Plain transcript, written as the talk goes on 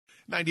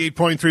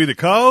98.3 The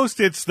Coast.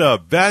 It's the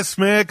best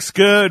mix.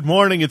 Good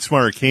morning. It's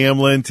Mark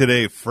Hamlin.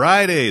 Today,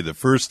 Friday, the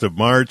 1st of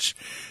March.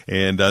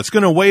 And it's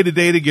going to wait a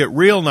day to get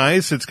real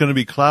nice. It's going to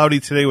be cloudy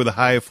today with a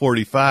high of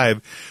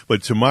 45.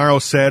 But tomorrow,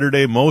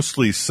 Saturday,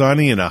 mostly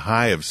sunny and a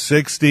high of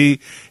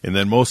 60. And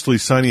then mostly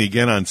sunny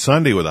again on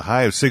Sunday with a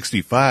high of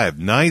 65.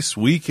 Nice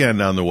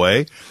weekend on the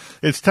way.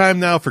 It's time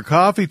now for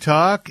Coffee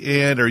Talk,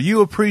 and are you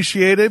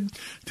appreciated?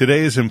 Today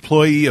is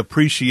Employee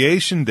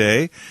Appreciation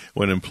Day,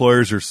 when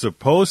employers are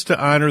supposed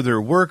to honor their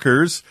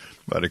workers,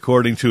 but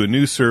according to a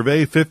new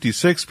survey,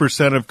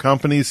 56% of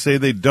companies say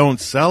they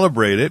don't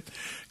celebrate it.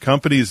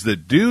 Companies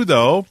that do,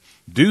 though,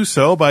 do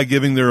so by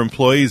giving their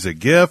employees a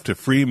gift, a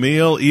free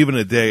meal, even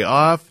a day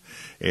off.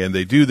 And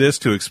they do this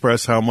to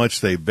express how much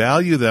they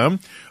value them.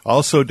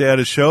 Also,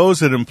 data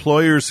shows that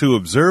employers who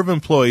observe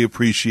Employee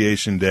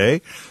Appreciation Day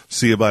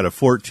see about a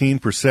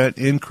 14%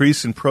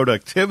 increase in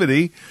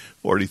productivity,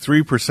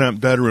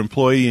 43% better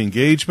employee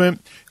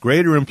engagement,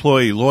 greater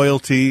employee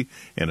loyalty,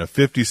 and a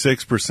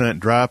 56%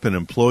 drop in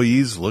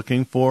employees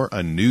looking for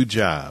a new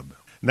job.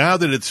 Now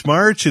that it's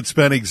March, it's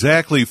been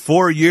exactly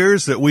 4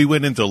 years that we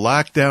went into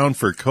lockdown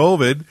for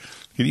COVID.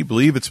 Can you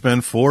believe it's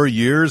been 4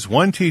 years?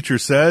 One teacher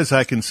says,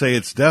 I can say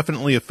it's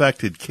definitely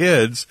affected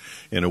kids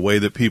in a way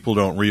that people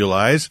don't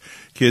realize.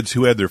 Kids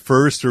who had their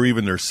first or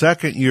even their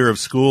second year of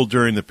school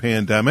during the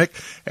pandemic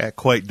act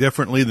quite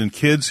differently than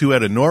kids who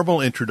had a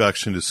normal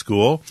introduction to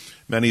school.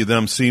 Many of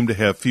them seem to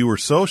have fewer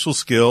social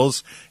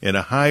skills and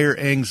a higher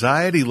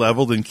anxiety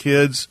level than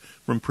kids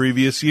from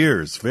previous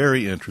years.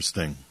 Very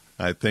interesting.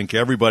 I think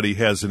everybody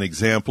has an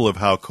example of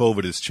how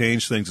COVID has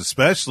changed things,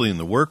 especially in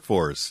the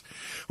workforce.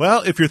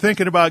 Well, if you're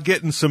thinking about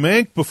getting some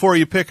ink before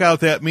you pick out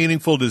that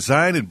meaningful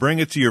design and bring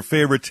it to your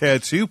favorite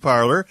tattoo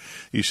parlor,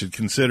 you should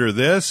consider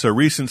this. A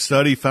recent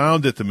study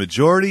found that the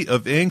majority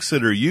of inks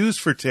that are used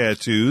for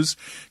tattoos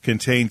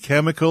contain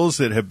chemicals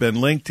that have been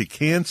linked to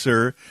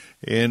cancer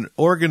and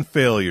organ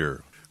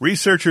failure.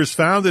 Researchers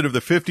found that of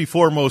the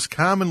 54 most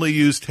commonly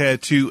used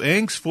tattoo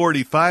inks,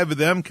 45 of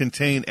them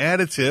contain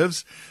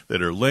additives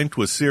that are linked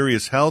with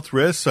serious health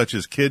risks such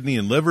as kidney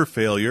and liver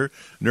failure,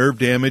 nerve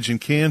damage,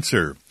 and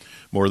cancer.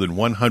 More than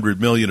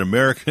 100 million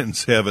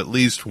Americans have at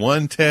least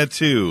one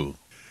tattoo.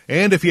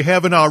 And if you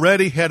haven't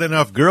already had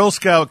enough Girl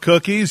Scout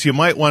cookies, you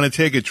might want to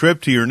take a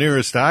trip to your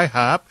nearest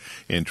IHOP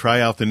and try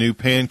out the new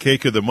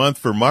pancake of the month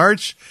for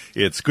March.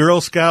 It's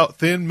Girl Scout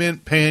Thin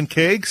Mint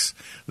Pancakes.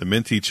 The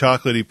minty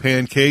chocolatey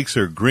pancakes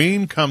are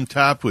green, come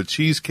topped with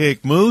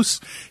cheesecake mousse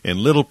and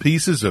little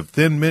pieces of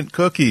thin mint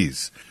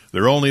cookies.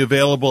 They're only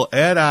available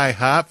at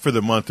IHOP for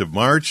the month of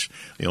March.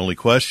 The only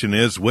question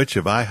is, which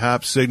of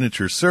IHOP's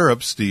signature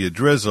syrups do you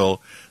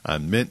drizzle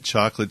on mint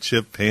chocolate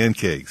chip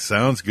pancakes?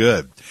 Sounds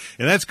good.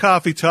 And that's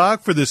Coffee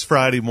Talk for this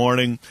Friday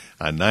morning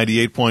on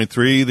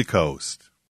 98.3 The Coast.